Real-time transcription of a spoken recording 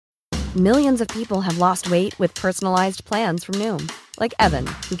Millions of people have lost weight with personalized plans from Noom. Like Evan,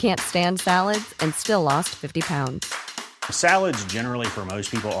 who can't stand salads and still lost 50 pounds. Salads generally for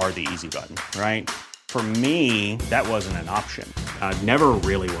most people are the easy button, right? For me, that wasn't an option. I never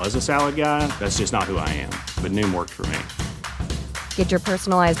really was a salad guy. That's just not who I am. But Noom worked for me. Get your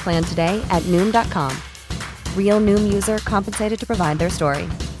personalized plan today at Noom.com. Real Noom user compensated to provide their story.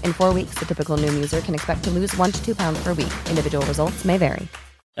 In 4 weeks, the typical Noom user can expect to lose 1 to 2 pounds per week. Individual results may vary.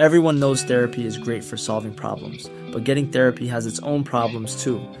 Everyone knows therapy is great for solving problems, but getting therapy has its own problems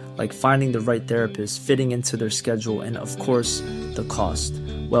too, like finding the right therapist, fitting into their schedule, and of course, the cost.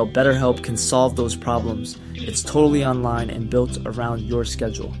 Well, BetterHelp can solve those problems. It's totally online and built around your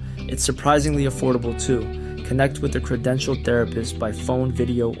schedule. It's surprisingly affordable too. Connect with a credentialed therapist by phone,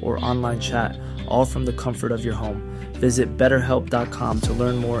 video, or online chat, all from the comfort of your home. Visit BetterHelp.com to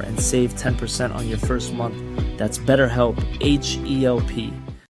learn more and save 10% on your first month. That's BetterHelp, H-E-L-P.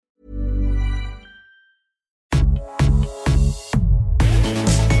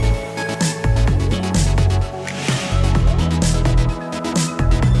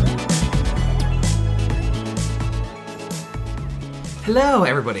 Hello,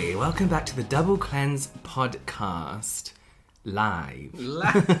 everybody. Welcome back to the Double Cleanse podcast. Live.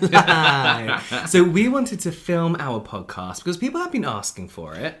 So we wanted to film our podcast because people have been asking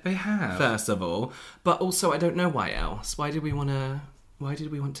for it. They have. First of all. But also, I don't know why else. Why did we want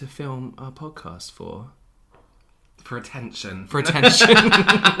to film our podcast for? For attention. For attention.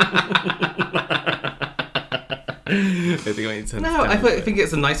 I think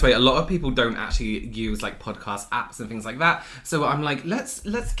it's a nice way. A lot of people don't actually use like podcast apps and things like that. So I'm like,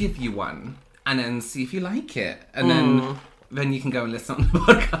 let's give you one and then see if you like it, and then you can go and listen on the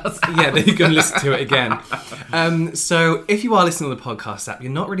podcast. Yeah, then you can listen to it again. So if you are listening on the podcast app, you're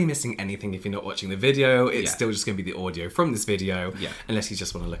not really missing anything if you're not watching the video. It's still just going to be the audio from this video, unless you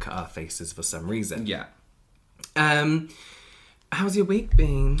just want to look at our faces for some reason. Yeah. How's your week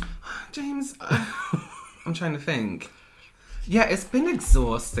been, James? I'm trying to think. Yeah, it's been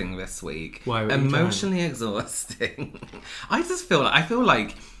exhausting this week. Why? Emotionally exhausting. I feel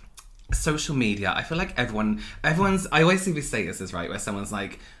like social media. I feel like everyone's. I always see these statuses, right, where someone's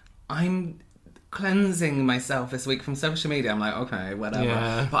like, "I'm cleansing myself this week from social media." I'm like, okay, whatever.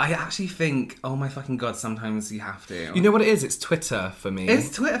 Yeah. But I actually think, oh my fucking god, sometimes you have to. You know what it is? It's Twitter for me.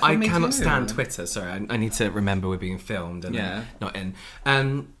 It's Twitter for me I cannot too. stand Twitter. Sorry, I need to remember we're being filmed and not in.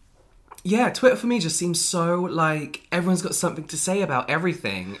 Yeah, Twitter for me just seems so like everyone's got something to say about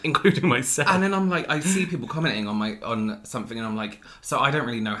everything, including myself. And then I'm like, I see people commenting on something, and I'm like, so I don't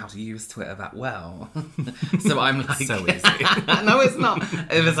really know how to use Twitter that well. So I'm like, so easy. No, it's not.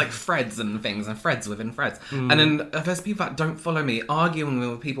 There's like threads and things, and threads within threads. And then there's people that don't follow me arguing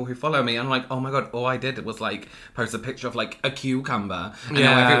with people who follow me. I'm like, oh my god, all I did was like post a picture of like a cucumber, and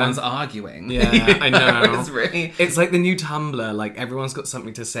now everyone's arguing. Yeah, I know. It's like the new Tumblr. Like everyone's got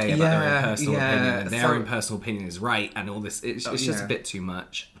something to say about their own personal opinion, and their own personal opinion is right, and all this. It's just a bit too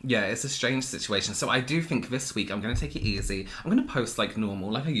much. Yeah, it's a strange situation. So I do think this week I'm going to take it easy. I'm going to post like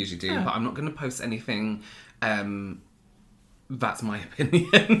normal, like I usually do, but I'm not going to post anything. That's my opinion.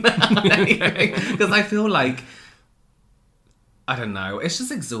 Because I feel like, I don't know, it's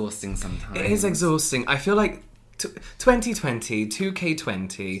just exhausting sometimes. It is exhausting. I feel like 2020,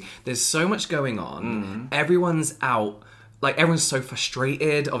 2K20, there's so much going on. Everyone's out. Like, everyone's so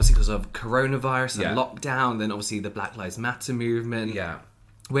frustrated, obviously because of coronavirus and lockdown, then obviously the Black Lives Matter movement. Yeah.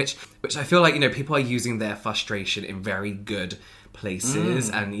 Which I feel like, you know, people are using their frustration in very good places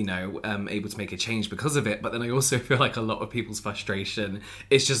and, you know, able to make a change because of it. But then I also feel like a lot of people's frustration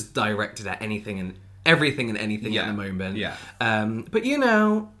is just directed at anything and everything and anything at the moment. Yeah. But, you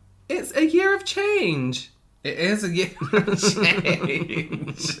know, it's a year of change. It is a year of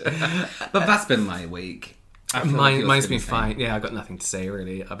change. But that's been my week. Mine's been fine. Yeah, I've got nothing to say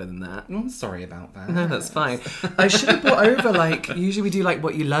really other than that. I'm sorry about that. No, that's fine. I should have brought over, like, usually we do like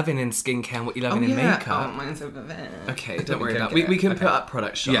what you loving in skincare and what you loving in makeup. Oh, mine's over there. Okay, don't worry about it. We can put up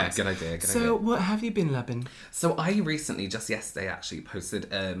product shots. Yeah, good idea. So, what have you been loving? So, I recently, just yesterday actually, posted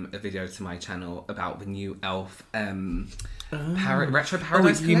a video to my channel about the new e.l.f. Retro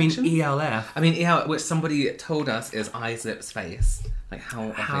Paradise you collection. mean ELF? I mean ELF, which somebody told us is eyes, lips, face. Like,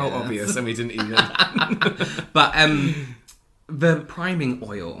 how obvious, and we didn't even. But the priming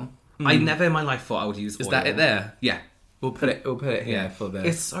oil, I never in my life thought I would use oil. Is that it there? Yeah. We'll put it here for the.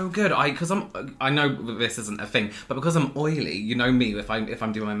 It's so good. I know that this isn't a thing, but because I'm oily, you know me. If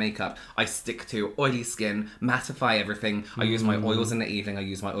I'm doing my makeup, I stick to oily skin, mattify everything. I use my oils in the evening. I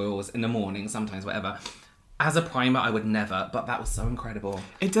use my oils in the morning. Sometimes, whatever. As a primer, I would never, but that was so incredible.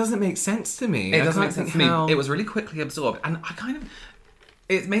 It doesn't make sense to me. It doesn't make sense to me. It was really quickly absorbed, and I kind of.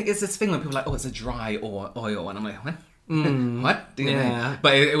 It's this thing when people are like, oh, it's a dry oil, and I'm like, what? What? Do you know?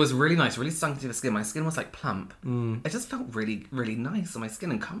 But it was really nice, really sunk into the skin. My skin was like plump. It just felt really, really nice on my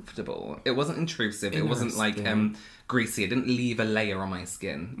skin and comfortable. It wasn't intrusive. It wasn't like greasy. It didn't leave a layer on my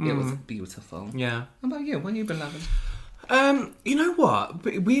skin. It was beautiful. Yeah. How about you? What have you been loving? You know what?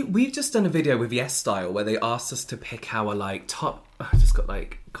 We've just done a video with Yes Style where they asked us to pick our like top. I just got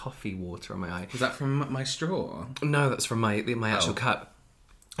like coffee water on my eye. Was that from my straw? No, that's from my actual cup.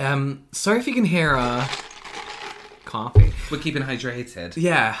 Sorry if you can hear coffee. We're keeping hydrated.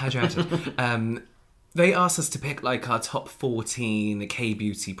 Yeah, hydrated. They asked us to pick like our top 14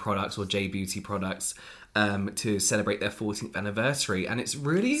 K-beauty products or J-beauty products to celebrate their 14th anniversary, and it's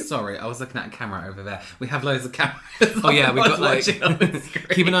really... Sorry, I was looking at a camera over there. We have loads of cameras. Oh yeah, we've got like...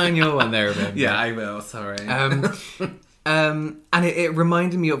 Keep an eye on your one there, remember? Yeah, I will, sorry. And it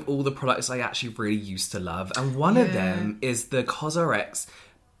reminded me of all the products I actually really used to love, and one of them is the CosRX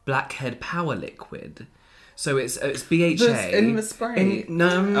Blackhead Power Liquid. So it's BHA. In the spray?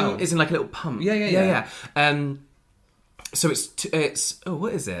 It's in like a little pump. Yeah. So it's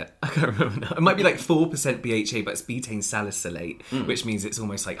what is it? I can't remember now. It might be like 4% BHA, but it's betaine salicylate, which means it's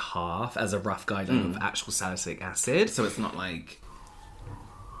almost like half as a rough guideline of actual salicylic acid. So it's not like...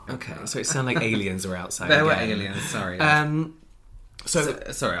 Okay, so it sounded like aliens were outside. There were aliens, sorry. So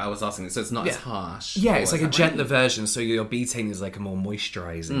sorry, I was asking. So it's not as harsh. Yeah, it's like a gentler version. So your betaine is like a more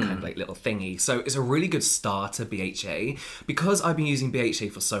moisturising kind of like little thingy. So it's a really good starter BHA. Because I've been using BHA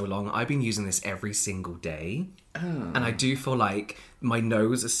for so long, I've been using this every single day. And I do feel like my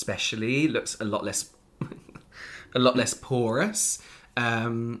nose especially looks a lot less porous.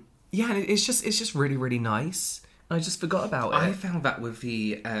 And it's just really, really nice. I just forgot about it. I found that with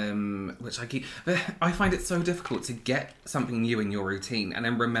the, I find it so difficult to get something new in your routine and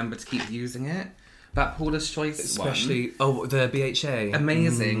then remember to keep using it. That Paula's Choice especially, the BHA.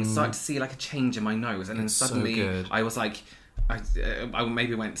 Amazing. Started to see like a change in my nose, and then suddenly so good. I was like, I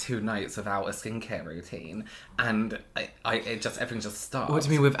maybe went 2 nights without a skincare routine, and everything just stopped. What do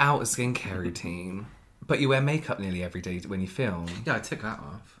you mean without a skincare routine? But you wear makeup nearly every day when you film. Yeah, I took that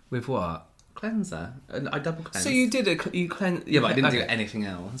off. With what? Cleanser. I double cleansed. So you cleanse? Yeah, but I didn't do anything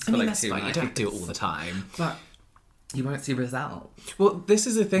else. I mean, like that's 2 fine. nights. You don't do it all the time. But you won't see results. Well, this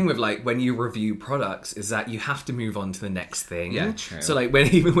is the thing with like when you review products is that you have to move on to the next thing. Yeah, true. So like when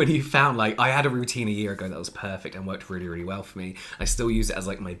you found like I had a routine a year ago that was perfect and worked really, really well for me. I still use it as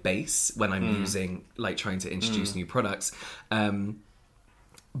like my base when I'm using like trying to introduce new products.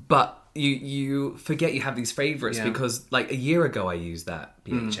 But you forget you have these favourites because like a year ago I used that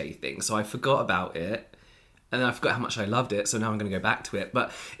BHA thing, so I forgot about it. And I forgot how much I loved it, so now I'm going to go back to it.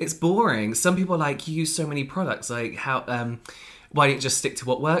 But it's boring. Some people are like, you use so many products. Like, how? Why don't you just stick to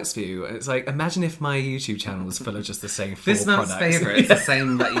what works for you? It's like, imagine if my YouTube channel was full of just the same 4 this products. month's favourite is the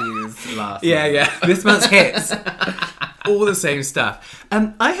same that you used last month. Yeah. This month's hits. All the same stuff.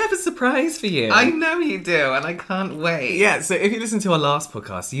 I have a surprise for you. I know you do, and I can't wait. Yeah, so if you listen to our last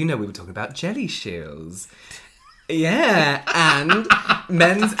podcast, you know we were talking about jelly shoes. Yeah, and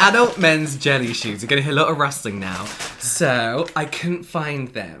adult men's jelly shoes. You're going to hear a lot of rustling now. So, I couldn't find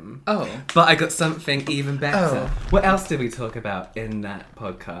them. Oh. But I got something even better. Oh. What else did we talk about in that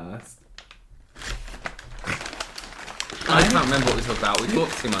podcast? I can't remember what we talked about. We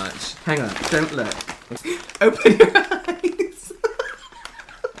talked too much. Hang on, don't look. Open your eyes.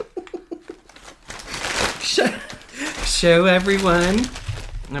 Show everyone.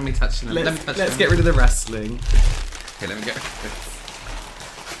 Let me touch them. Let's get rid of the rustling. Okay, let me get rid of this.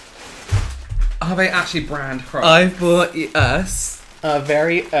 Are they actually brand Crocs? I bought us our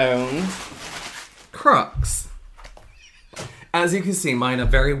very own Crocs. As you can see, mine are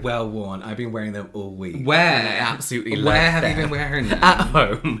very well worn. I've been wearing them all week. Where? And I absolutely love Where have them. you been wearing them? At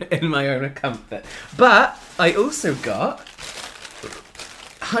home, in my own comfort. But I also got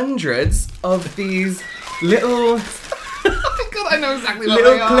hundreds of these little... Oh my god, I know exactly what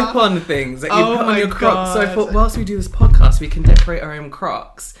little they are. clip-on things that you put on my your Crocs. So I God. thought, whilst we do this podcast, we can decorate our own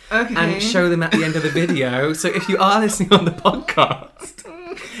Crocs Okay. and show them at the end of the video. So if you are listening on the podcast,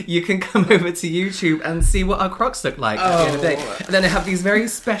 you can come over to YouTube and see what our Crocs look like at the end of the day. And then I have these very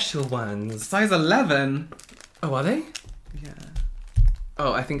special ones. Size 11. Oh, are they? Yeah.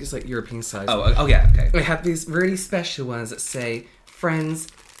 Oh, I think it's like European size. Oh yeah, okay. We have these really special ones that say "Friends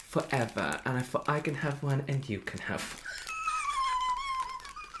Forever," and I thought I can have one and you can have one.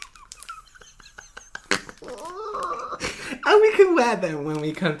 And we can wear them when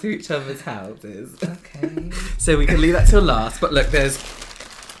we come to each other's houses. Okay. So we can leave that till last. But look, there's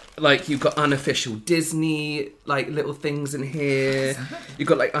like, you've got unofficial Disney, like, little things in here. You've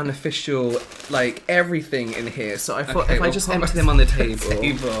got, like, unofficial, like, everything in here. So I thought if I just empty them on the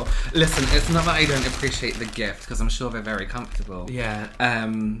table. Listen, it's not that I don't appreciate the gift, because I'm sure they're very comfortable. Yeah.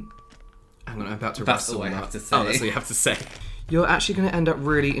 Hang on, I'm about to That's rustle all I them have up. to say. Oh, that's all you have to say. You're actually going to end up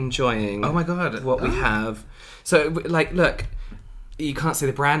really enjoying Oh my God. what we have. So, like, look, you can't say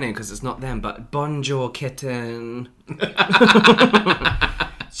the brand name because it's not them, but Bonjour Kitten,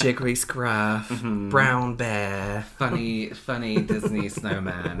 Jiggery Scruff, Brown Bear, Funny Disney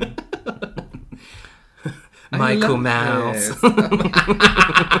snowman. Michael Mouse.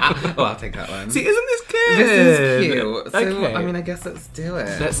 Oh, I'll take that one. See, isn't this good? This is cute. So, Okay. I mean, I guess let's do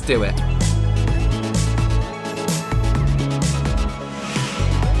it. Let's do it.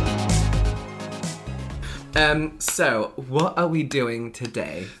 So, what are we doing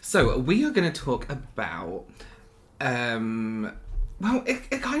today? So, we are going to talk about... well,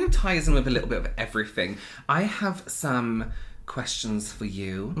 it kind of ties in with a little bit of everything. I have some questions for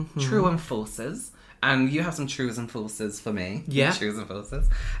you. True and falses. And you have some trues and falses for me. Yeah. Trues and falses.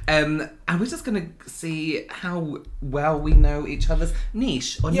 And we're just going to see how well we know each other's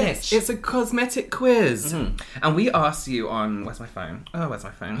niche or Yes, niche. it's a cosmetic quiz. And we asked you on... Where's my phone? Oh, where's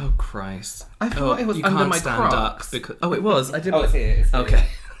my phone? Oh, Christ. I thought it was you under can't my stand Crocs. up because... Oh, it was. I did. Oh, it's here. It's here. Okay.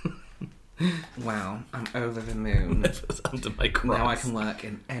 Wow, I'm over the moon. It was under my Crocs. Now I can work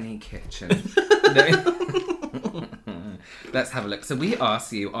in any kitchen. Let's have a look. So we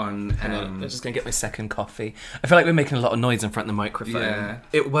asked you on... Hang on, I'm just going to get my second coffee. I feel like we're making a lot of noise in front of the microphone. Yeah.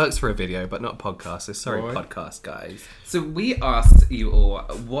 It works for a video, but not a podcast, so sorry, Right. podcast guys. So we asked you all,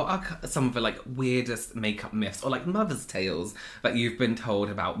 what are some of the like weirdest makeup myths or like mother's tales that you've been told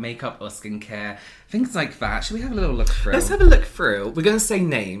about makeup or skincare, things like that. Should we have a little look through? Let's have a look through. We're going to say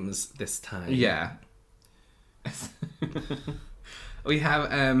names this time. Yeah. We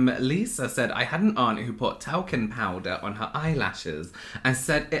have Lisa said, I had an aunt who put talcum powder on her eyelashes and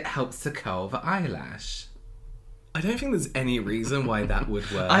said it helps to curl the eyelash. I don't think there's any reason why that would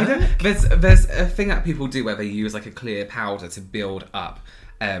work. I don't. There's a thing that people do where they use like a clear powder to build up,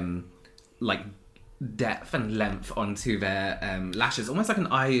 like depth and length onto their lashes, almost like an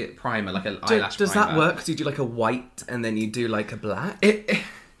eye primer, like an eyelash. Does primer. that work? Because you do like a white and then you do like a black?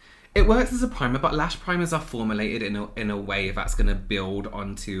 It works as a primer, but lash primers are formulated in a way that's going to build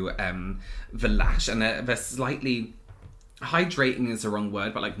onto the lash, and they're slightly... Hydrating is the wrong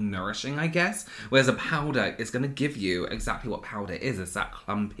word, but like nourishing, I guess. Whereas a powder is going to give you exactly what powder is. It's that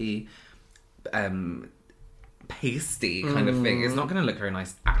clumpy, pasty kind of thing. It's not going to look very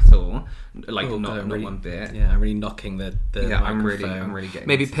nice at all. Like not really, one bit. Yeah, I'm really knocking the Yeah, I'm microphone. really getting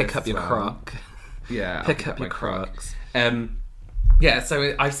Maybe into pick this up your as well. croc. Yeah, Pick I'll up your my Croc. Crocs. Yeah,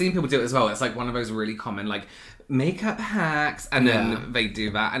 so I've seen people do it as well. It's like one of those really common like makeup hacks, and then they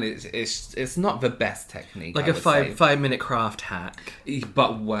do that, and it's not the best technique. Like I a would say. 5-minute craft hack.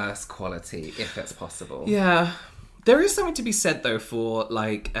 But worse quality if it's possible. Yeah. There is something to be said though for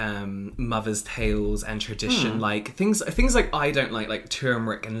like mother's tales and tradition, like things like I don't like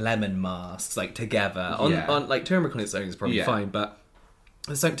turmeric and lemon masks like together. On like turmeric on its own is probably fine, but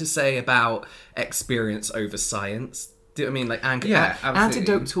there's something to say about experience over science. Do you know what I mean? Like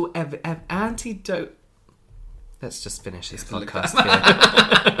absolutely. antidote. Let's just finish this podcast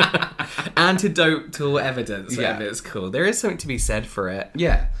here. Antidotal evidence, whatever it's called. There is something to be said for it.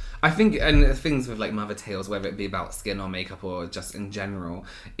 Yeah. I think, and things with like mother tales, whether it be about skin or makeup or just in general,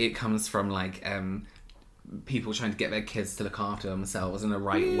 it comes from like people trying to get their kids to look after themselves in the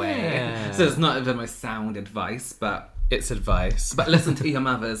right way. So it's not the most sound advice, but it's advice. But listen to your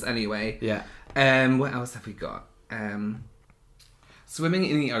mothers anyway. Yeah. What else have we got? Swimming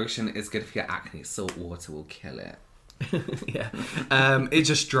in the ocean is good for your acne. Salt water will kill it. Yeah. It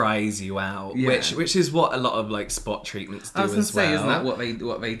just dries you out, which is what a lot of like spot treatments do. I was going to as well. say, isn't that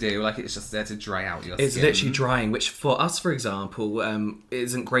what they do? Like it's just there to dry out your skin. It's literally drying, which for us, for example,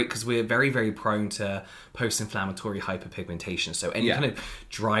 isn't great because we're very, very prone to post-inflammatory hyperpigmentation. So any kind of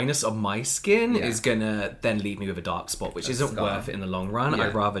dryness on my skin is gonna then leave me with a dark spot, which isn't worth it in the long run.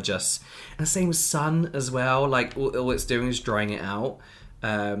 I'd rather just, and the same with sun as well. Like all it's doing is drying it out.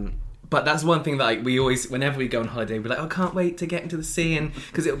 But that's one thing that like, we always, whenever we go on holiday, we're like, oh, can't wait to get into the sea, and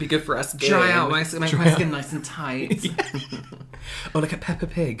because it'll be good for us. Dry out, make my skin nice and tight. Or like a Peppa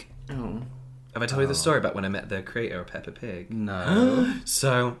Pig. Oh. Have I told you the story about when I met the creator of Peppa Pig? No.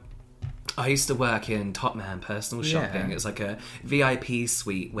 So, I used to work in Top Man Personal Shopping. Yeah. It's like a VIP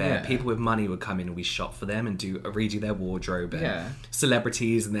suite where people with money would come in and we shop for them and redo their wardrobe. And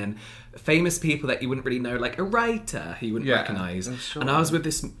celebrities and then famous people that you wouldn't really know, like a writer who you wouldn't recognise. Sure. And I was with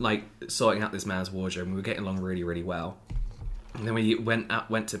this, like, sorting out this man's wardrobe and we were getting along really, really well. And then we went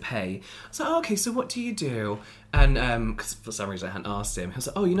to pay. I was like, oh, okay, so what do you do? And because for some reason I hadn't asked him. He was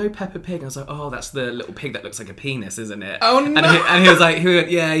like, oh, you know Peppa Pig? And I was like, oh, that's the little pig that looks like a penis, isn't it? Oh, no! And he was like,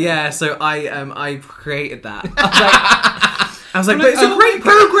 yeah. So I created that. I was like, but it's a great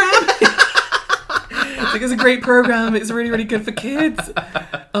program. Like, it's a great program. It's really, really good for kids.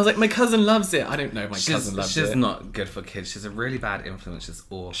 I was like, my cousin loves it. I don't know if my cousin loves it. She's not good for kids. She's a really bad influence. She's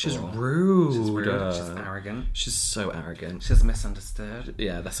awful. She's rude. She's rude. She's arrogant. She's so arrogant. She's misunderstood.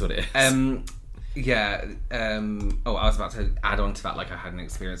 Yeah, that's what it is. I was about to add on to that. Like, I had an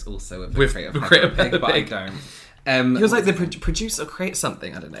experience also with Creative Peppa Pig, but I don't. He was like the producer create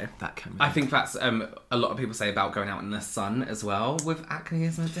something. I don't know. That kind of. I think that's a lot of people say about going out in the sun as well with acne,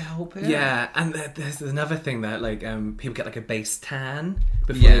 isn't it, to help it? Yeah, and there's another thing that like people get like a base tan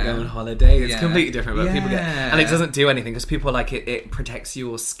before they go on holiday. It's completely different, but people get, and it doesn't do anything because people like it protects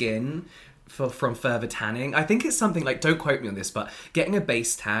your skin from further tanning. I think it's something like, don't quote me on this, but getting a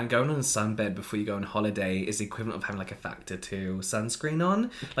base tan, going on a sunbed before you go on holiday is the equivalent of having like a factor 2 sunscreen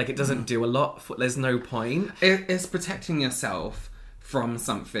on. Like, it doesn't do a lot. There's no point. It's protecting yourself from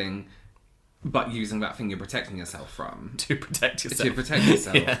something, but using that thing you're protecting yourself from To protect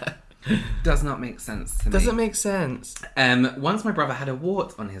yourself. Yeah. Does not make sense to me. Doesn't make sense. Once my brother had a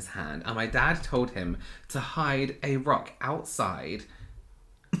wart on his hand and my dad told him to hide a rock outside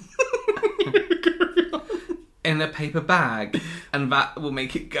in a paper bag, and that will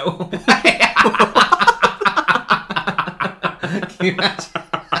make it go away. Can you imagine?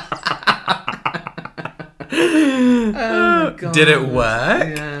 Oh my God. Did it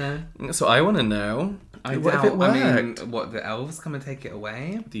work? Yeah. That's what I want to know. What if it worked? I mean, what, the elves come and take it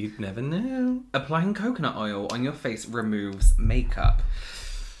away? You'd never know. Applying coconut oil on your face removes makeup.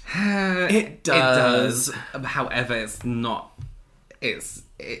 It does. However, it's not.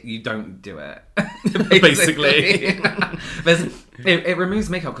 You don't do it. Basically. It removes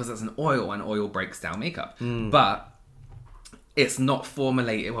makeup because it's an oil, and oil breaks down makeup. But it's not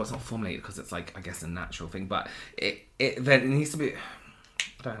formulated. Well, it's not formulated because it's like, I guess, a natural thing. But it needs to be.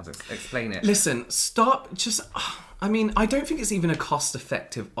 I don't know how to explain it. Listen, stop. I mean, I don't think it's even a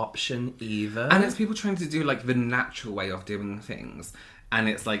cost-effective option either. And it's people trying to do like the natural way of doing things, and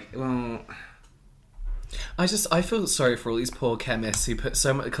it's like, well. I feel sorry for all these poor chemists who put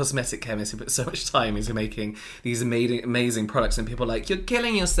so much, cosmetic chemists who put so much time into making these amazing products, and people are like, you're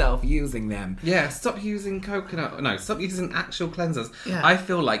killing yourself using them. Yeah, stop using coconut. No, stop using actual cleansers. Yeah. I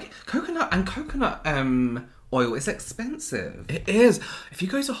feel like coconut oil is expensive. It is. If you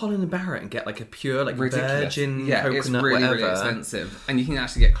go to Holland & Barrett and get like a pure, like Ridiculous. virgin coconut, it's really, whatever. really expensive. And you can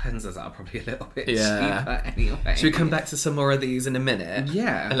actually get cleansers that are probably a little bit cheaper anyway. Should we come back to some more of these in a minute?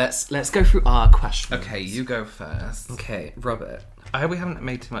 Yeah. And let's go through our questions. Okay, you go first. Okay, Robert. I hope we haven't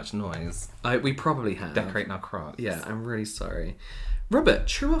made too much noise. We probably have. Decorating our Crocs. Yeah, I'm really sorry. Robert,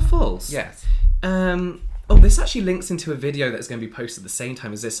 true or false? Yes. This actually links into a video that's going to be posted at the same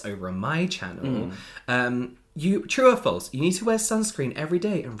time as this over on my channel. True or false? You need to wear sunscreen every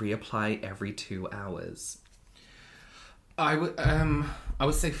day and reapply every 2 hours. I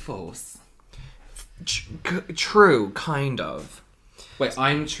would say false. True, kind of. Wait,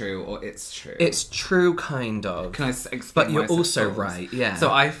 I'm true or it's true? It's true, kind of. Can I explain? But you're why I also said false? right, yeah.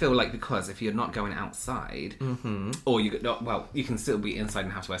 So I feel like because if you're not going outside, or you can still be inside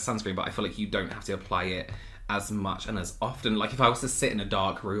and have to wear sunscreen, but I feel like you don't have to apply it as much and as often. Like if I was to sit in a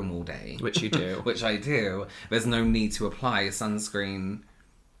dark room all day, Which you do. which I do, there's no need to apply sunscreen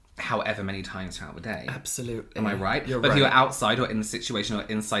however many times throughout the day. Absolutely. Am I right? You're but right. if you're outside or in the situation or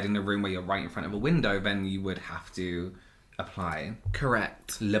inside in the room where you're right in front of a window, then you would have to apply.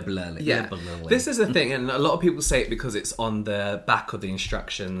 Correct. Liberally. Yeah. This is the thing, and a lot of people say it because it's on the back of the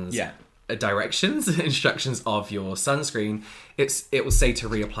instructions. Yeah. Instructions of your sunscreen. It will say to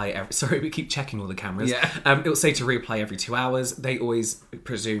reapply sorry, we keep checking all the cameras. Yeah. It will say to reapply every 2 hours. They always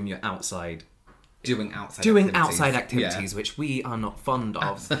presume you're outside. Doing outside activities, yeah. which we are not fond of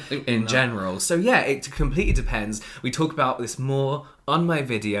Absolutely in not. general. So yeah, it completely depends. We talk about this more on my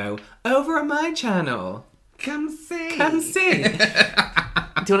video over on my channel. Come see. Do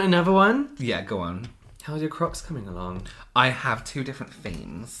you want another one? Yeah, go on. How's your Crocs coming along? I have 2 different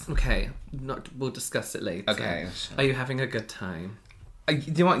themes. Okay, we'll discuss it later. Okay. Sure. Are you having a good time? Do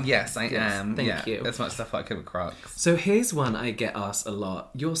you want? Yes, I am. Thank you. As much stuff I could with Crocs. So here's one I get asked a lot.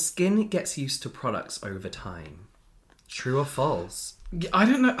 Your skin gets used to products over time. True or false? I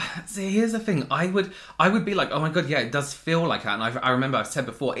don't know. See, here's the thing. I would be like, oh my god, yeah, it does feel like that. And I remember I've said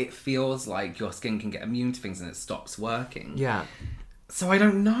before, it feels like your skin can get immune to things and it stops working. Yeah. So I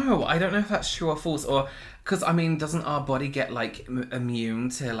don't know. I don't know if that's true or false. Or, because, I mean, doesn't our body get, like, immune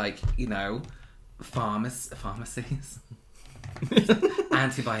to, like, you know, pharmacies?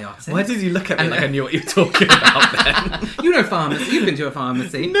 Antibiotics. Why did you look at me like I knew what you were talking about then? You know pharmacy. You've been to a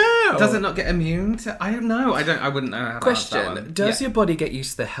pharmacy. No. Does it not get immune to... I don't know. I wouldn't know how to answer that one. Question. Does your body get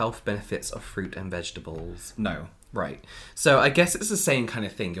used to the health benefits of fruit and vegetables? No. Right. So I guess it's the same kind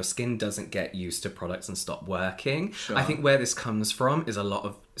of thing. Your skin doesn't get used to products and stop working. Sure. I think where this comes from is a lot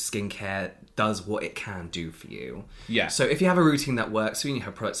of skincare does what it can do for you. Yeah. So if you have a routine that works for you and you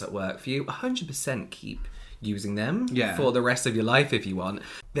have products that work for you, 100% keep using them for the rest of your life if you want.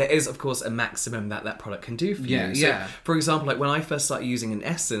 There is, of course, a maximum that product can do for you. So, for example, like when I first started using an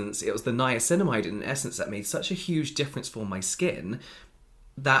essence, it was the niacinamide in an essence that made such a huge difference for my skin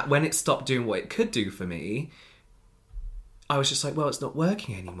that when it stopped doing what it could do for me, I was just like, well, it's not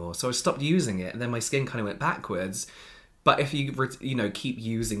working anymore. So I stopped using it, and then my skin kind of went backwards. But if you keep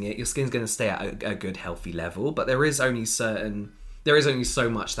using it, your skin's going to stay at a good, healthy level. But there is only so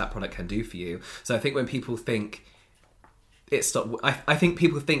much that product can do for you. So I think when people think it stopped, I think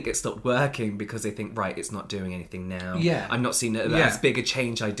people think it stopped working because they think, right, it's not doing anything now. Yeah. I'm not seeing as big a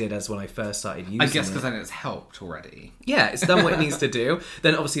change I did as when I first started using it. I guess because then it's helped already. Yeah, it's done what it needs to do.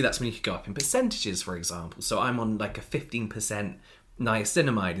 Then obviously that's when you could go up in percentages, for example. So I'm on like a 15%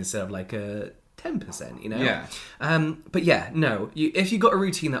 niacinamide instead of like a 10%, you know? Yeah. But yeah, no. If you got a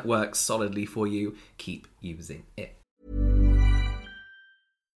routine that works solidly for you, keep using it.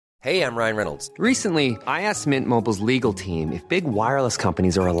 Hey, I'm Ryan Reynolds. Recently, I asked Mint Mobile's legal team if big wireless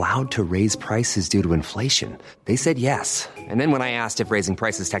companies are allowed to raise prices due to inflation. They said yes. And then when I asked if raising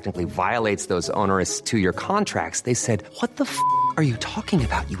prices technically violates those onerous two-year contracts, they said, what the f*** are you talking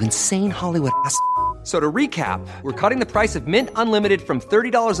about, you insane Hollywood ass f- So to recap, we're cutting the price of Mint Unlimited from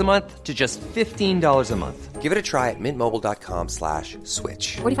 $30 a month to just $15 a month. Give it a try at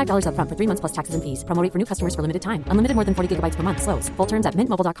mintmobile.com/switch. $45 up front for 3 months plus taxes and fees. Promo rate for new customers for limited time. Unlimited more than 40 gigabytes per month. Slows full terms at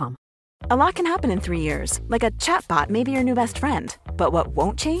mintmobile.com. A lot can happen in 3 years, like a chatbot may be your new best friend. But what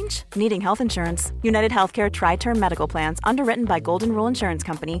won't change? Needing health insurance. United Healthcare Tri-Term Medical Plans, underwritten by Golden Rule Insurance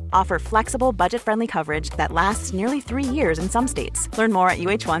Company, offer flexible, budget-friendly coverage that lasts nearly 3 years in some states. Learn more at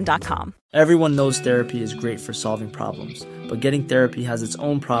uh1.com. Everyone knows therapy is great for solving problems, but getting therapy has its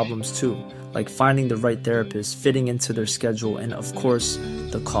own problems too, like finding the right therapist, fitting into their schedule, and of course,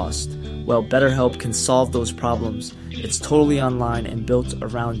 the cost. Well, BetterHelp can solve those problems. It's totally online and built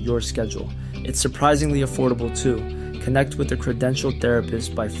around your schedule. It's surprisingly affordable too. Connect with a credentialed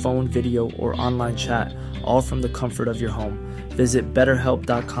therapist by phone, video, or online chat, all from the comfort of your home. Visit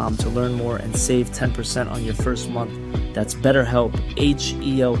BetterHelp.com to learn more and save 10% on your first month. That's BetterHelp,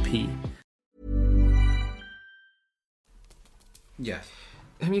 H-E-L-P. Yes.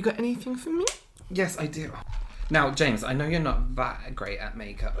 Have you got anything for me? Yes, I do. Now, James, I know you're not that great at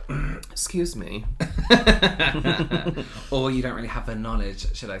makeup. Excuse me. Or you don't really have the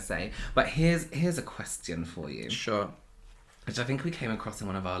knowledge, should I say. But here's a question for you. Sure. Which I think we came across in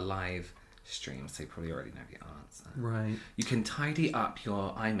one of our live streams, so you probably already know the answer. Right. You can tidy up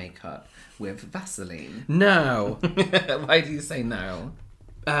your eye makeup with Vaseline. No. Why do you say no?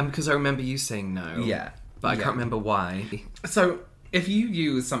 Because I remember you saying no. Yeah. But I can't remember why. So, if you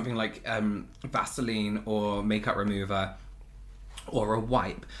use something like Vaseline or makeup remover or a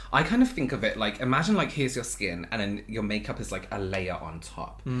wipe, I kind of think of it like, imagine like here's your skin and then your makeup is like a layer on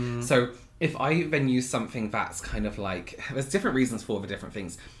top. So if I then use something that's kind of like, there's different reasons for the different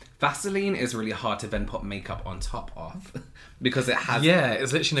things. Vaseline is really hard to then put makeup on top of because it has... Yeah,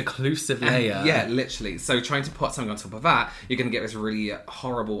 it's literally an occlusive layer. Yeah, literally. So trying to put something on top of that, you're going to get this really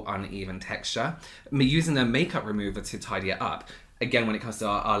horrible, uneven texture. Me using a makeup remover to tidy it up, again, when it comes to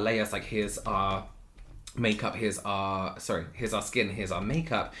our layers, like here's our makeup, here's our skin, here's our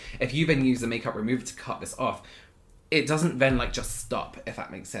makeup. If you then use the makeup remover to cut this off, it doesn't then like just stop, if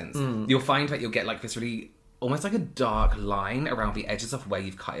that makes sense. You'll find that you'll get like this really... almost like a dark line around the edges of where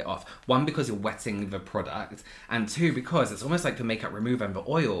you've cut it off. One, because you're wetting the product, and two, because it's almost like the makeup remover and the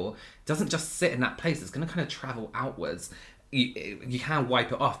oil doesn't just sit in that place. It's going to kind of travel outwards. You can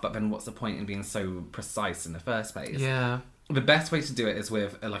wipe it off, but then what's the point in being so precise in the first place? Yeah. The best way to do it is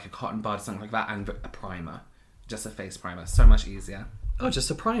with like a cotton bud or something like that and a primer. Just a face primer. So much easier. Oh, just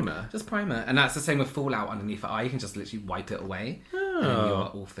a primer? Just primer. And that's the same with fallout underneath the eye. You can just literally wipe it away and you're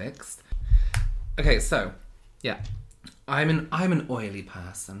all fixed. Okay, so... yeah, I'm an oily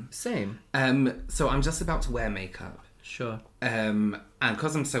person. Same. So I'm just about to wear makeup. Sure. And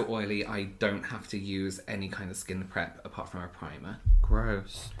because I'm so oily, I don't have to use any kind of skin prep apart from a primer.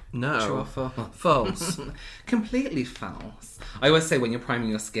 Gross. No. True or false? False. Completely false. I always say when you're priming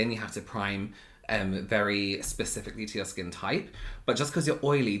your skin, you have to prime very specifically to your skin type. But just because you're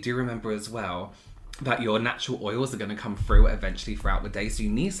oily, do remember as well that your natural oils are going to come through eventually throughout the day. So you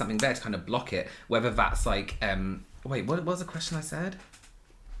need something there to kind of block it, whether that's like Wait, what was the question I said?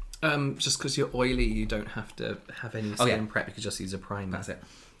 Just because you're oily, you don't have to have any skin prep. You could just use a primer. That's it.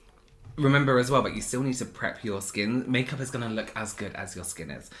 Remember as well, but you still need to prep your skin. Makeup is going to look as good as your skin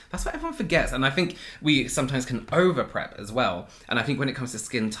is. That's what everyone forgets. And I think we sometimes can over prep as well. And I think when it comes to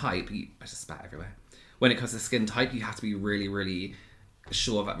skin type, I just spat everywhere. When it comes to skin type, you have to be really, really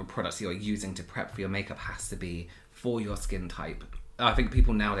sure that the products you're using to prep for your makeup has to be for your skin type. I think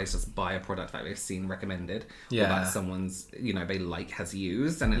people nowadays just buy a product that they've seen recommended, or that someone's, they like has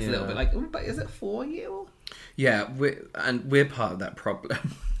used, and it's a little bit like, but is it for you? Yeah, we're part of that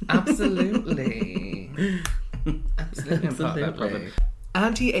problem. Absolutely. Absolutely part of that problem.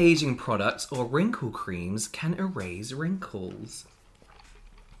 Anti-aging products or wrinkle creams can erase wrinkles.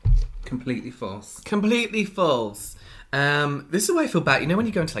 Completely false. Completely false. This is why I feel bad. You know when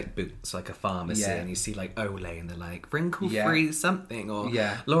you go into like Boots, like a pharmacy, and you see like Olay, and they're like wrinkle-free something, or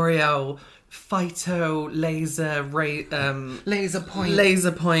L'Oreal Phyto Laser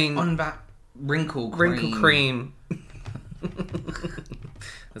Point on that wrinkle cream.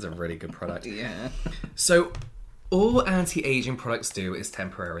 That's a really good product. Yeah. So all anti-aging products do is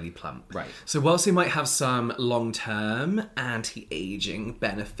temporarily plump. Right. So whilst they might have some long-term anti-aging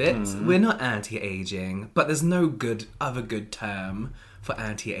benefits, we're not anti-aging, but there's no other good term for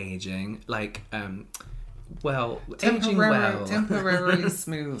anti-aging. Like, aging well. Temporarily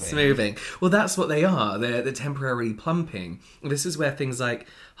smoothing. Smoothing. Well, that's what they are. They're temporarily plumping. This is where things like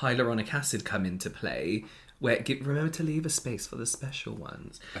hyaluronic acid come into play, where remember to leave a space for the special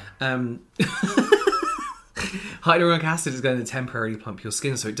ones. Hyaluronic acid is going to temporarily plump your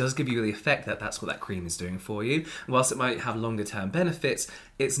skin, so it does give you the effect that that's what that cream is doing for you. Whilst it might have longer term benefits,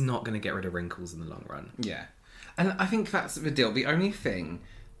 it's not going to get rid of wrinkles in the long run. Yeah. And I think that's the deal. The only thing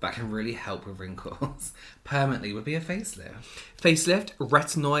that can really help with wrinkles permanently would be a facelift. Facelift,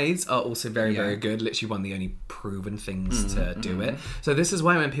 retinoids are also very, very good. Literally one of the only proven things to do it. So this is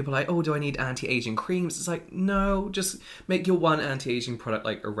why when people are like, oh, do I need anti-aging creams? It's like, no, just make your one anti-aging product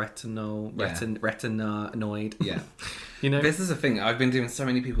like a retinoid. Yeah. This is the thing. I've been doing so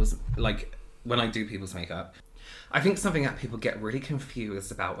many people's, like, when I do people's makeup, I think something that people get really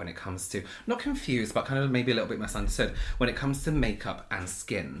confused about when it comes to, not confused, but kind of maybe a little bit misunderstood, when it comes to makeup and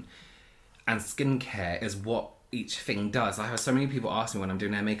skin and skincare is what each thing does. I have so many people ask me when I'm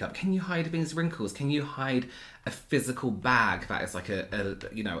doing their makeup, can you hide these wrinkles? Can you hide a physical bag that is like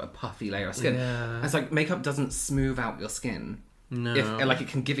a puffy layer of skin? Yeah. It's like makeup doesn't smooth out your skin. No. It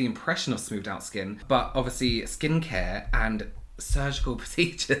can give the impression of smoothed out skin, but obviously skincare and surgical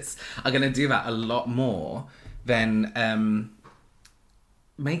procedures are going to do that a lot more than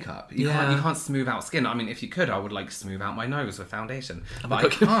makeup. You can't smooth out skin. I mean, if you could, I would like smooth out my nose with foundation, but I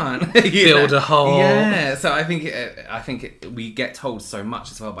can't. Build a hole. Yeah. So I think we get told so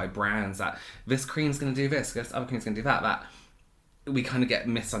much as well by brands that this cream's going to do this other cream's going to do that we kind of get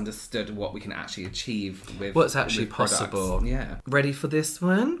misunderstood what we can actually achieve with what's actually with possible. Products. Yeah. Ready for this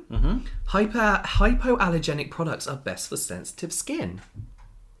one? Mm-hmm. Hypoallergenic products are best for sensitive skin.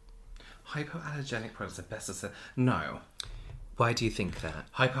 Hypoallergenic products are best for... No. Why do you think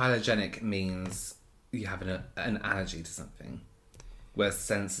that? Hypoallergenic means you have an allergy to something, whereas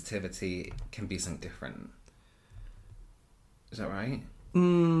sensitivity can be something different. Is that right?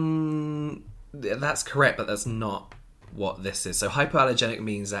 That's correct, but that's not what this is. So hypoallergenic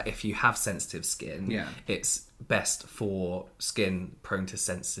means that if you have sensitive skin, it's best for skin prone to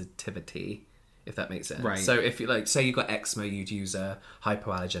sensitivity, if that makes sense. Right. So if you say you got eczema, you'd use a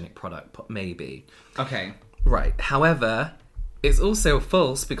hypoallergenic product, maybe. Okay. Right. However, it's also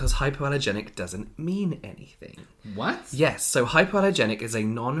false because hypoallergenic doesn't mean anything. What? Yes. So hypoallergenic is a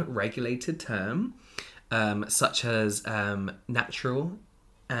non-regulated term, such as natural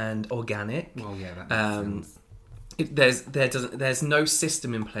and organic. Well, yeah, that makes sense. There's no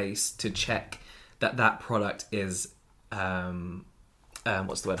system in place to check that product is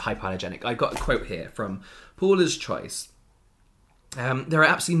hypoallergenic. I got a quote here from Paula's Choice. There are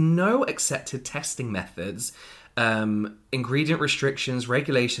absolutely no accepted testing methods, ingredient restrictions,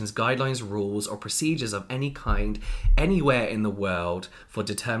 regulations, guidelines, rules, or procedures of any kind anywhere in the world for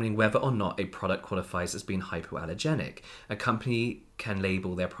determining whether or not a product qualifies as being hypoallergenic. A company can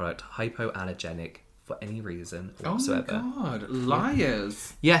label their product hypoallergenic for any reason whatsoever. Oh my God,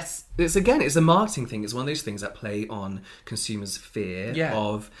 liars. Yes, it's a marketing thing. It's one of those things that play on consumers' fear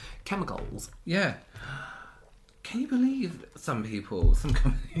of chemicals. Yeah. Can you believe some companies?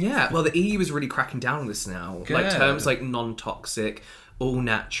 Yeah, well, the EU is really cracking down on this now. Good. Like terms like non-toxic, all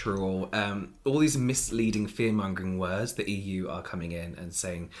natural, all these misleading fear-mongering words, the EU are coming in and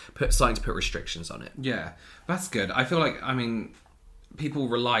saying, starting to put restrictions on it. Yeah, that's good. I feel like, people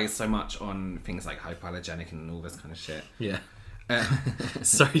rely so much on things like hypoallergenic and all this kind of shit. Yeah.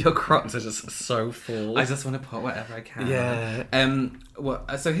 So your Crocs are just so full. I just want to put whatever I can. Yeah.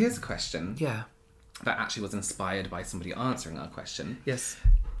 So here's a question. Yeah. That actually was inspired by somebody answering our question. Yes.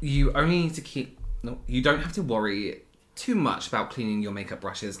 You only need to keep... No, you don't have to worry too much about cleaning your makeup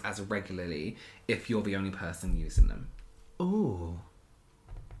brushes as regularly if you're the only person using them. Ooh.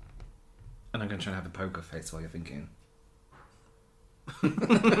 And I'm going to try and have a poker face while you're thinking. I'm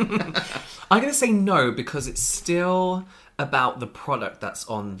going to say no, because it's still about the product that's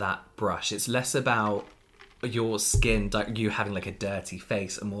on that brush. It's less about your skin, you having like a dirty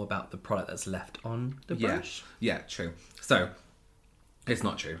face, and more about the product that's left on the brush. Yeah, true. So, it's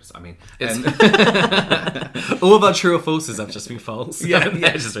not true. So, I mean, all of our true or falses have just been false. Yeah,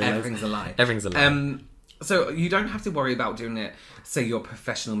 everything's a lie. Everything's a lie. So you don't have to worry about doing it. Say you're a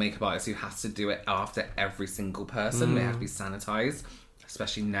professional makeup artist who has to do it after every single person. They have to be sanitized,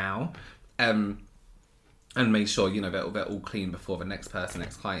 especially now. And make sure, you know, they're all clean before the next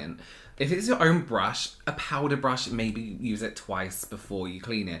client. If it's your own brush, a powder brush, maybe use it twice before you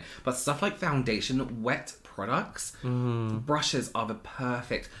clean it. But stuff like foundation, wet products, brushes are the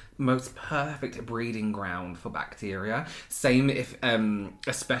most perfect breeding ground for bacteria. Same if,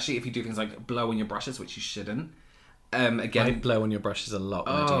 especially if you do things like blow on your brushes, which you shouldn't. Again, I blow on your brushes a lot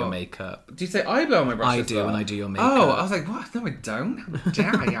when I do your makeup. Do you say I blow on my brushes? I do when I do your makeup. Oh, I was like, what? No, I don't. How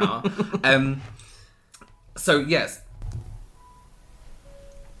dare ya? So yes.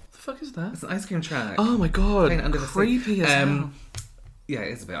 What the fuck is that? It's an ice cream truck. Oh my god, Playing under creepy the sea. as hell. Yeah,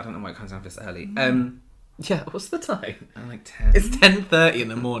 it is a bit. I don't know why it comes out this early. Yeah, what's the time? I'm like 10. It's 10:30 in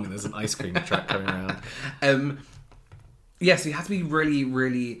the morning. There's an ice cream truck coming around. Yeah, so you have to be really,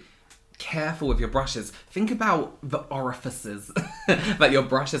 really careful with your brushes. Think about the orifices that your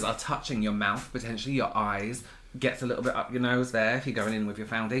brushes are touching. Your mouth, potentially your eyes, gets a little bit up your nose there if you're going in with your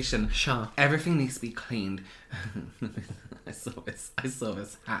foundation. Sure. Everything needs to be cleaned. I saw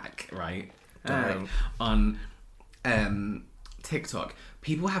this hack, right? On TikTok.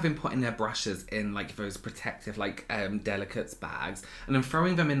 People have been putting their brushes in like those protective like delicates bags and then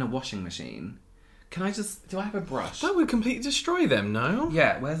throwing them in the washing machine. Do I have a brush? That would completely destroy them, no?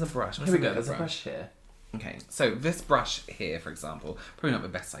 Yeah, where's a brush? Here we go, there's a brush here. Okay, so this brush here, for example, probably not the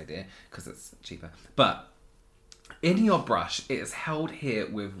best idea because it's cheaper. But in your brush, it is held here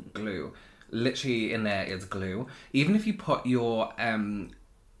with glue. Literally in there is glue. Even if you put your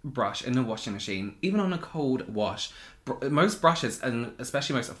brush in the washing machine, even on a cold wash, most brushes, and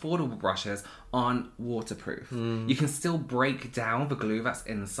especially most affordable brushes, aren't waterproof. You can still break down the glue that's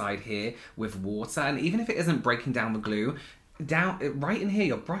inside here with water, and even if it isn't breaking down the glue, right in here,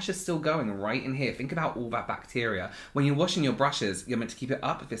 your brush is still going right in here. Think about all that bacteria. When you're washing your brushes, you're meant to keep it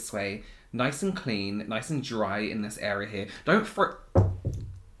up this way, nice and clean, nice and dry in this area here. Don't throw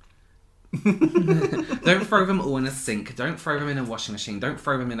them all in a sink. Don't throw them in a washing machine. Don't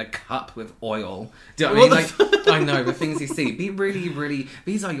throw them in a cup with oil. Do you know what I mean? I know, the things you see. Be really, really...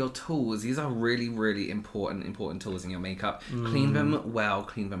 These are your tools. These are really, really important tools in your makeup. Clean them well.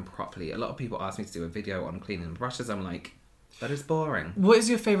 Clean them properly. A lot of people ask me to do a video on cleaning brushes. I'm like, that is boring. What is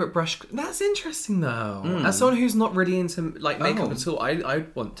your favourite brush? That's interesting, though. As someone who's not really into like makeup at all, I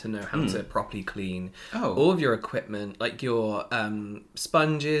want to know how to properly clean all of your equipment, like your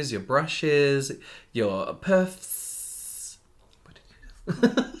sponges, your brushes, your perfs.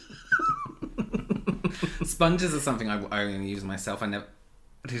 Sponges are something I only use myself. I never...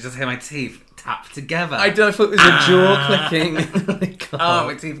 Did you just hear my teeth tap together? I thought it was a jaw clicking. Oh,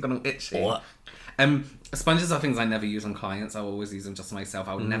 my teeth got all itchy. What? Sponges are things I never use on clients. I always use them just myself.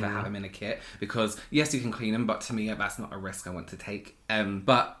 I would never have them in a kit because, yes, you can clean them, but to me, that's not a risk I want to take.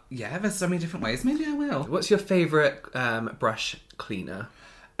 But yeah, there's so many different ways. Maybe I will. What's your favourite brush cleaner?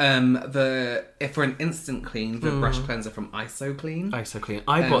 If for an instant clean, the brush cleanser from IsoClean. IsoClean.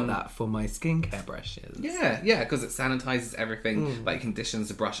 I bought that for my skincare brushes. Yeah, because it sanitizes everything, but it conditions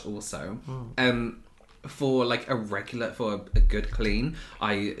the brush also. For like a good clean,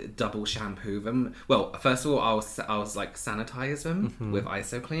 I double shampoo them. Well, first of all, I'll like sanitize them with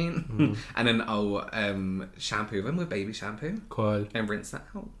IsoClean, and then I'll shampoo them with baby shampoo. Cool. And rinse that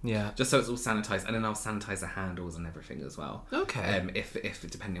out. Yeah. Just so it's all sanitized, and then I'll sanitize the handles and everything as well. Okay. If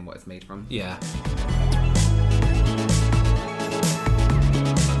depending on what it's made from. Yeah.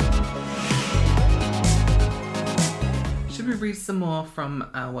 Should we read some more from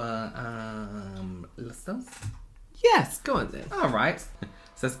our listeners? Yes, go on then. All right.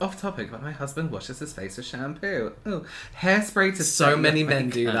 Says off topic, but my husband washes his face with shampoo. Oh, hairspray to So set many your men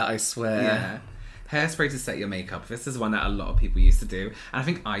do makeup. that, I swear. Yeah. hairspray to set your makeup. This is one that a lot of people used to do, and I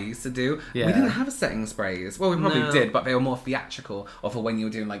think I used to do. Yeah. We didn't have setting sprays. Well, we probably did, but they were more theatrical, or for when you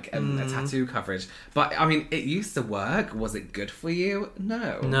were doing like a tattoo coverage. But I mean, it used to work. Was it good for you?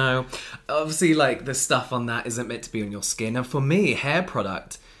 No. Obviously, like, the stuff on that isn't meant to be on your skin. And for me, hair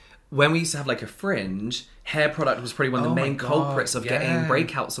product, when we used to have like a fringe, hair product was probably one of the main culprits of getting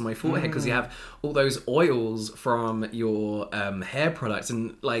breakouts on my forehead, because you have all those oils from your hair products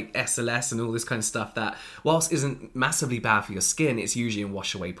and like SLS and all this kind of stuff that, whilst isn't massively bad for your skin, it's usually in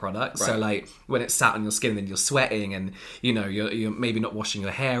wash away products. Right. So like when it's sat on your skin and then you're sweating and you know you're maybe not washing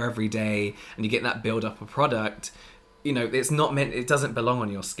your hair every day and you get that build up of product, you know, it's not meant, it doesn't belong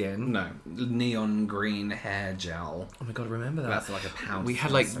on your skin. No. Neon green hair gel. Oh my god, remember that? That's like a pound. We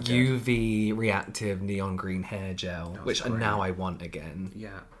had like UV reactive neon green hair gel, which now I want again.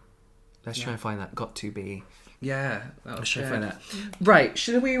 Yeah. Let's try and find that. Got to be. Yeah. Let's try and find that. Right,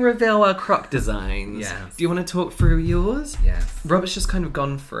 should we reveal our Croc designs? Yes. Do you want to talk through yours? Yes. Robert's just kind of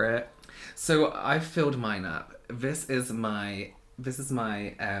gone for it. So I filled mine up. This is my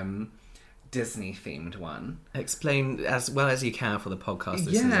Disney themed one. Explain as well as you can for the podcast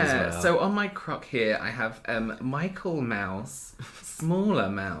listeners as well. So on my Croc here I have Michael Mouse, Smaller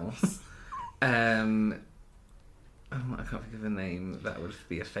Mouse, I can't think of a name that would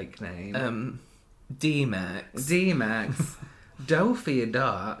be a fake name. D-Max, Delphia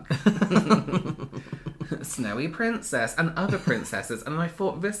Dark, Snowy Princess, and other princesses. And I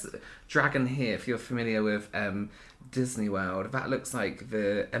thought this dragon here, if you're familiar with Disney World, that looks like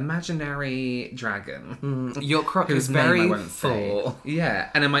the imaginary dragon. Your Croc is very full. Yeah,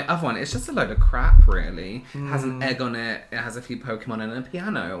 and then my other one, it's just a load of crap, really. It has an egg on it, it has a few Pokemon and a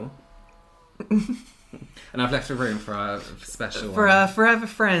piano. And I've left a room for our special for our Forever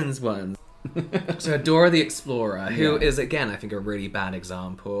Friends one. So Dora the Explorer, who is, again, I think a really bad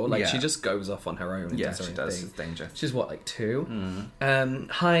example. Like, she just goes off on her own. And does she does. She's dangerous. She's what, like 2?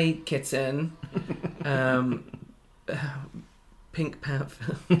 Hi, kitten. Pink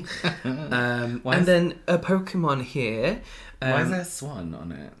Panther. And then a Pokemon here. Why is there a swan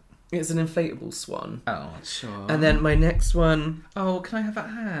on it? It's an inflatable swan. Oh, sure. And then my next one... Oh, can I have that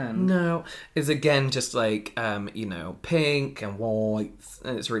hand? No. Is again just like, pink and white.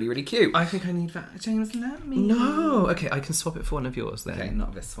 And it's really, really cute. I think I need that. James, let me. No. Okay, I can swap it for one of yours then. Okay,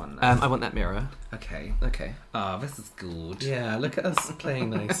 not this one. I want that mirror. Okay. Oh, this is good. Yeah, look at us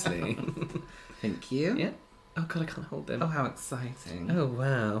playing nicely. Thank you. Yeah. Oh god, I can't hold them. Oh, how exciting. Oh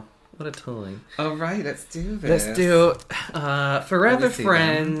wow. What a time. All right, let's do this. Let's do Forever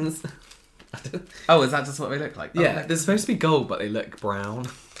Friends. Oh, is that just what they look like? Yeah, they're supposed to be gold, but they look brown.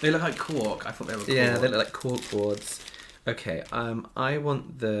 They look like cork. I thought they were cork. Yeah, they look like cork boards. Okay, I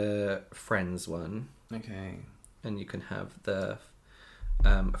want the Friends one. Okay. And you can have the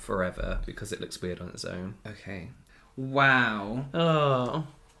Forever, because it looks weird on its own. Okay. Wow. Oh.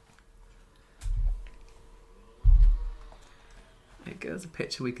 It goes a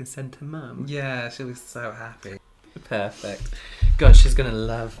picture we can send to Mum. Yeah, she'll be so happy. Perfect. God, she's going to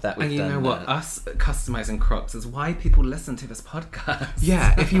love that we've done that. And you know what? Us customizing Crocs is why people listen to this podcast.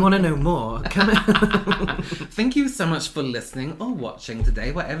 Yeah, if you want to know more, come in. Thank you so much for listening or watching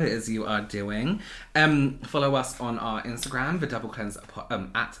today, whatever it is you are doing. Follow us on our Instagram, The Double Cleanse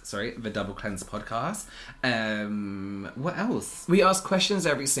The Double Cleanse Podcast. What else? We ask questions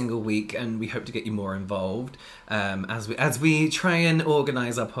every single week, and we hope to get you more involved as we try and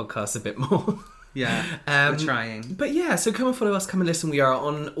organise our podcast a bit more. Yeah, we're trying. But yeah, so come and follow us, come and listen. We are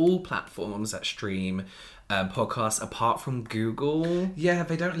on all platforms that stream podcasts apart from Google. Yeah,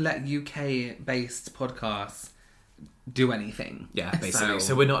 they don't let UK-based podcasts do anything. Yeah, basically.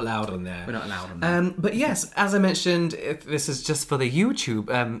 So we're not allowed on there. We're not allowed on there. But yes, as I mentioned, if this is just for the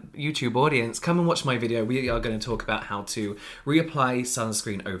YouTube audience, come and watch my video. We are going to talk about how to reapply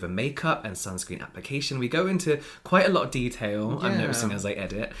sunscreen over makeup and sunscreen application. We go into quite a lot of detail. Yeah. I'm noticing as I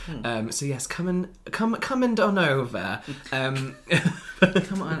edit. So yes, come and on over.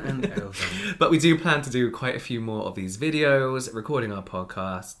 Come on and over. But we do plan to do quite a few more of these videos, recording our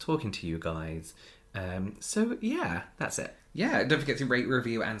podcast, talking to you guys. So yeah, that's it. Yeah, don't forget to rate,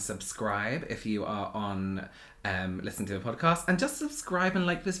 review, and subscribe if you are on listening to the podcast, and just subscribe and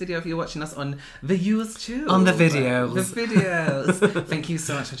like this video if you're watching us on the YouTube. On the videos. The videos. Thank you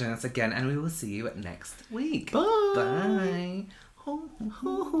so much for joining us again, and we will see you next week. Bye. Bye.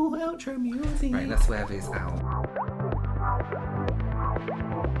 Outro music. Right, let's wear these out.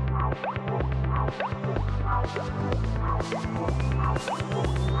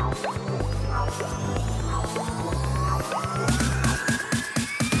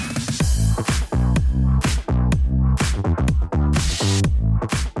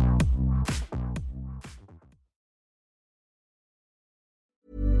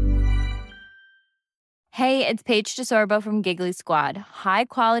 Hey, it's Paige DeSorbo from Giggly Squad. High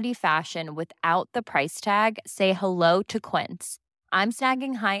quality fashion without the price tag. Say hello to Quince. I'm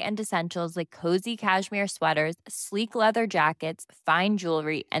snagging high-end essentials like cozy cashmere sweaters, sleek leather jackets, fine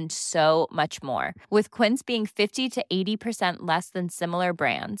jewelry, and so much more. With Quince being 50 to 80% less than similar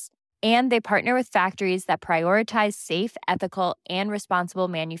brands. And they partner with factories that prioritize safe, ethical, and responsible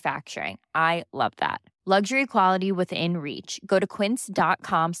manufacturing. I love that. Luxury quality within reach. Go to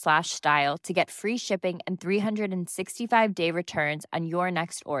quince.com/style to get free shipping and 365-day returns on your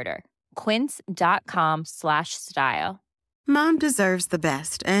next order. Quince.com/style. Mom deserves the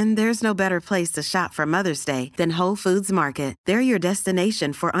best, and there's no better place to shop for Mother's Day than Whole Foods Market. They're your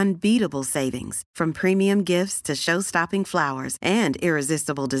destination for unbeatable savings, from premium gifts to show-stopping flowers and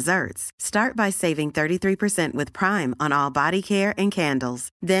irresistible desserts. Start by saving 33% with Prime on all body care and candles.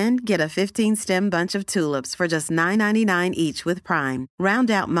 Then get a 15-stem bunch of tulips for just $9.99 each with Prime. Round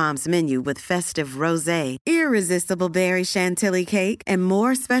out Mom's menu with festive rosé, irresistible berry chantilly cake, and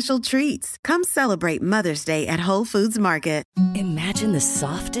more special treats. Come celebrate Mother's Day at Whole Foods Market. Imagine the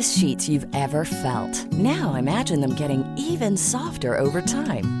softest sheets you've ever felt. Now imagine them getting even softer over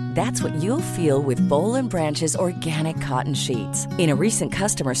time. That's what you'll feel with Boll & Branch's organic cotton sheets. In a recent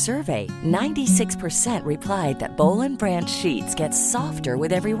customer survey, 96% replied that Boll & Branch sheets get softer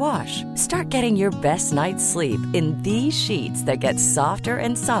with every wash. Start getting your best night's sleep in these sheets that get softer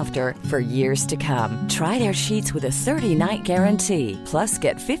and softer for years to come. Try their sheets with a 30-night guarantee. Plus,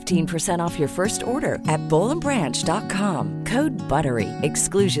 get 15% off your first order at bollandbranch.com. Code BUTTERY.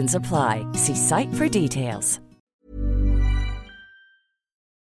 Exclusions apply. See site for details.